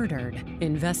and murdered,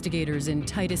 investigators in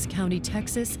Titus County,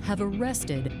 Texas have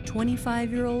arrested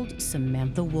 25-year-old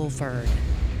Samantha Wohlford.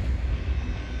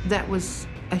 That was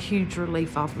a huge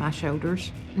relief off my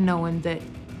shoulders, knowing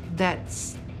that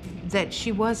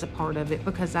she was a part of it,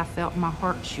 because I felt in my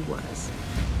heart she was.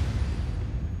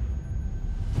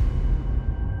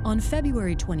 On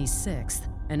February 26th,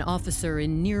 an officer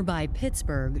in nearby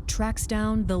Pittsburgh tracks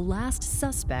down the last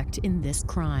suspect in this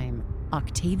crime,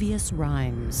 Octavius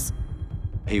Rhymes.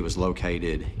 He was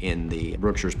located in the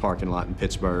Brookshire's parking lot in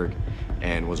Pittsburgh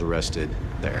and was arrested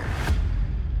there.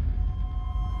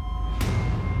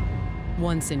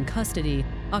 Once in custody,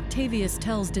 Octavius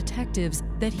tells detectives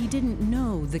that he didn't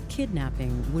know the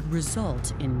kidnapping would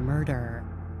result in murder.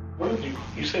 What did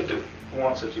you said that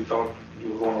once that you thought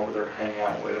you were going over there to hang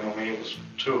out with him. I mean, it was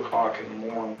 2 o'clock in the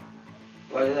morning.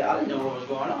 Well, I didn't know what was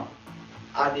going on.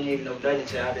 I didn't even know nothing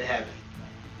until I didn't have it.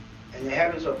 And it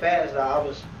happened so fast that I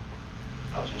was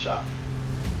in shock.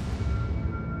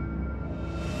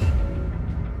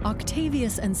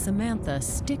 Octavius and Samantha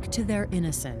stick to their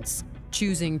innocence,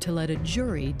 choosing to let a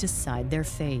jury decide their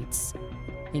fates.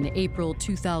 In April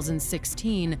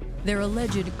 2016, their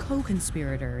alleged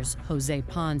co-conspirators, Jose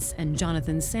Ponce and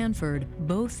Jonathan Sanford,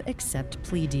 both accept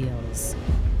plea deals.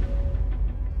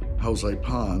 Jose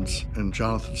Ponce and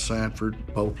Jonathan Sanford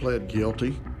both pled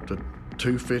guilty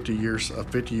to 50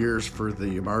 years for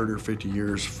the murder, 50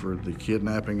 years for the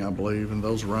kidnapping, I believe, and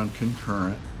those run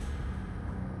concurrent.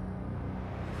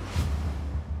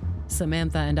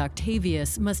 Samantha and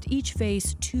Octavius must each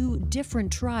face 2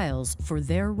 different trials for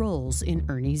their roles in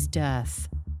Ernie's death.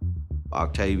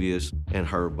 Octavius and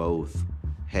her both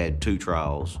had 2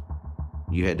 trials.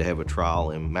 You had to have a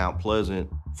trial in Mount Pleasant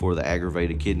for the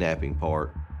aggravated kidnapping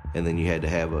part, and then you had to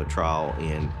have a trial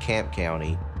in Camp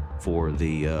County for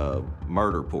the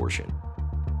murder portion.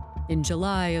 In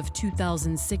July of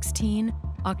 2016,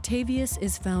 Octavius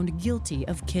is found guilty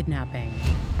of kidnapping.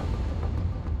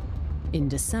 In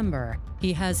December,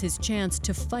 he has his chance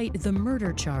to fight the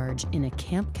murder charge in a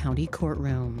Camp County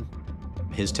courtroom.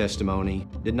 His testimony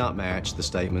did not match the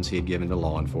statements he had given to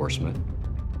law enforcement.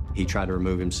 He tried to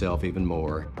remove himself even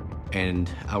more,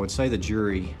 and I would say the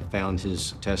jury found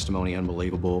his testimony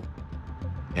unbelievable,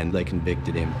 and they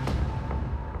convicted him.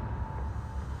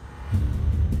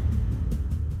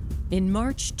 In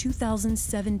March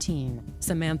 2017,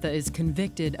 Samantha is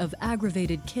convicted of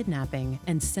aggravated kidnapping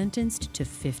and sentenced to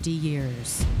 50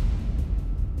 years.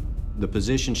 The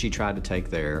position she tried to take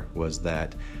there was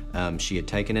that she had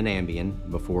taken an Ambien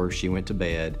before she went to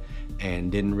bed and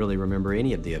didn't really remember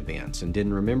any of the events and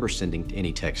didn't remember sending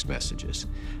any text messages.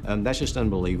 That's just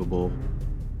unbelievable.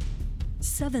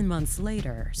 7 months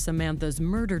later, Samantha's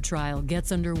murder trial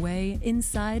gets underway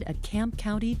inside a Camp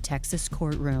County, Texas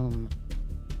courtroom.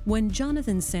 When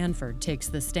Jonathan Sanford takes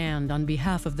the stand on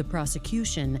behalf of the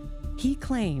prosecution, he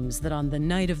claims that on the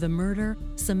night of the murder,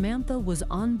 Samantha was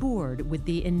on board with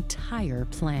the entire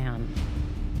plan.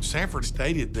 Sanford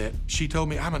stated that she told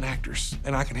me, I'm an actress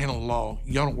and I can handle the law.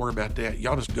 Y'all don't worry about that.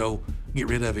 Y'all just go get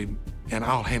rid of him and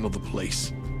I'll handle the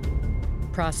police.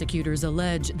 Prosecutors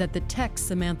allege that the text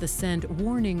Samantha sent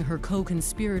warning her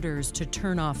co-conspirators to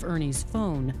turn off Ernie's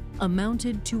phone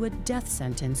amounted to a death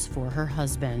sentence for her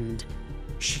husband.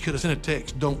 She could have sent a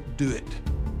text, don't do it.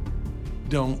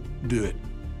 Don't do it.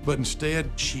 But instead,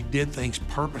 she did things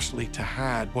purposely to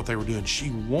hide what they were doing.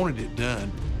 She wanted it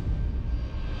done.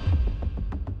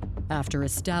 After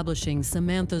establishing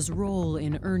Samantha's role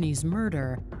in Ernie's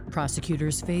murder,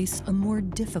 prosecutors face a more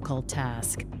difficult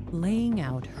task, laying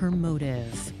out her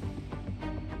motive.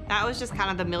 That was just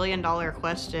kind of the million-dollar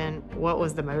question. What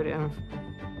was the motive?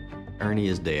 Ernie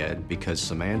is dead because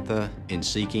Samantha, in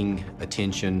seeking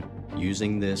attention,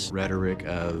 using this rhetoric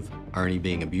of Ernie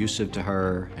being abusive to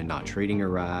her and not treating her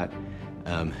right,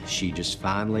 she just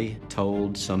finally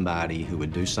told somebody who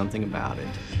would do something about it.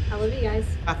 I love you guys.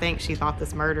 I think she thought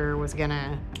this murder was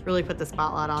gonna really put the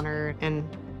spotlight on her and,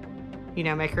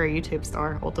 make her a YouTube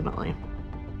star, ultimately.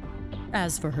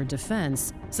 As for her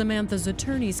defense, Samantha's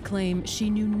attorneys claim she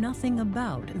knew nothing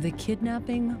about the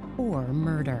kidnapping or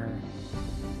murder.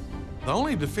 The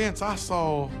only defense I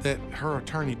saw that her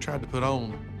attorney tried to put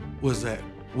on was that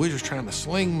we're just trying to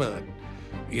sling mud,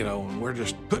 and we're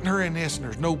just putting her in this and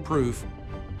there's no proof.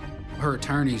 Her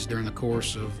attorneys, during the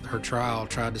course of her trial,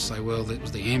 tried to say, well, it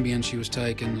was the Ambien she was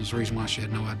taking. There's the reason why she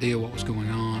had no idea what was going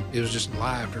on. It was just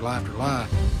lie after lie after lie.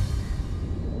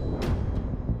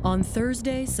 On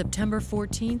Thursday, September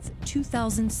 14th,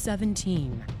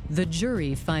 2017, the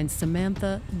jury finds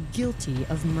Samantha guilty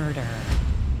of murder.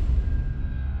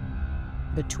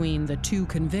 Between the two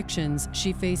convictions,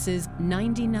 she faces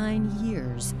 99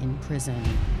 years in prison.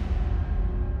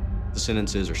 The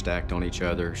sentences are stacked on each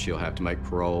other. She'll have to make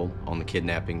parole on the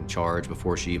kidnapping charge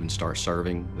before she even starts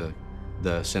serving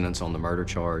the sentence on the murder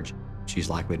charge. She's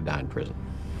likely to die in prison.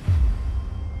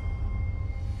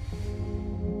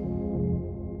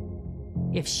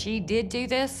 If she did do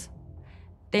this,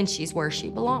 then she's where she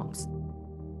belongs.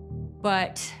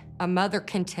 But a mother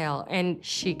can tell, and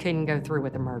she couldn't go through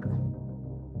with a murder.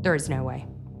 There is no way.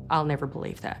 I'll never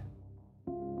believe that.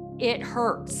 It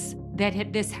hurts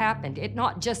that this happened. It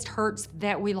not just hurts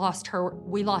that we lost her,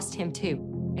 we lost him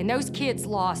too. And those kids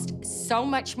lost so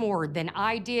much more than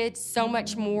I did, so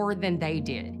much more than they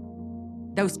did.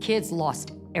 Those kids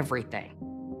lost everything.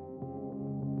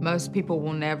 Most people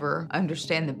will never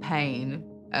understand the pain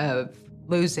of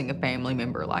losing a family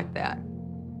member like that,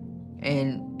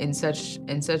 and in such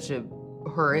a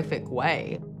horrific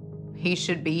way. He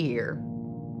should be here.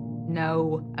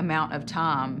 No amount of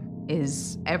time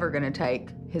is ever going to take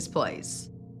his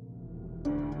place.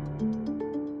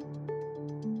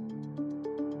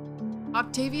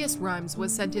 Octavius Rhymes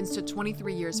was sentenced to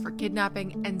 23 years for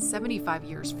kidnapping and 75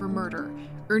 years for murder.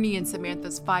 Ernie and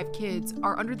Samantha's 5 kids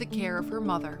are under the care of her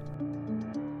mother.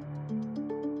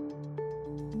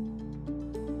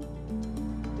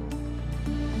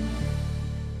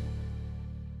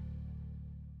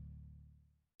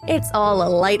 It's all a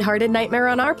lighthearted nightmare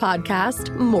on our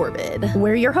podcast, Morbid.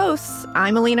 We're your hosts.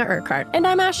 I'm Alina Urquhart. And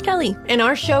I'm Ash Kelly. And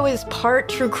our show is part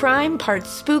true crime, part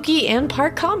spooky, and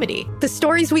part comedy. The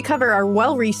stories we cover are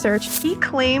well-researched. He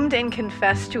claimed and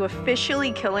confessed to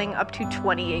officially killing up to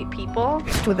 28 people.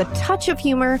 With a touch of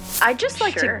humor. I'd just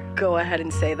like to go ahead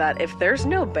and say that if there's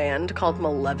no band called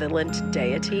Malevolent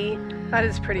Deity, that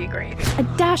is pretty great. A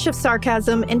dash of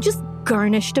sarcasm and just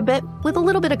garnished a bit with a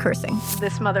little bit of cursing.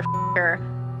 This motherfucker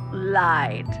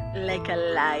lied. Like a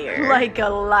liar. Like a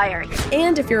liar.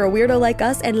 And if you're a weirdo like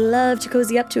us and love to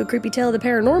cozy up to a creepy tale of the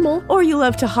paranormal, or you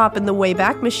love to hop in the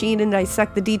Wayback Machine and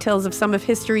dissect the details of some of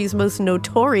history's most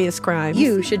notorious crimes,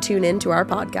 you should tune in to our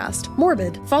podcast,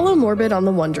 Morbid. Follow Morbid on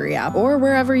the Wondery app or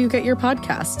wherever you get your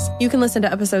podcasts. You can listen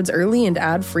to episodes early and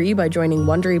ad-free by joining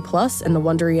Wondery Plus in the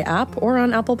Wondery app or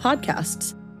on Apple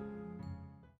Podcasts.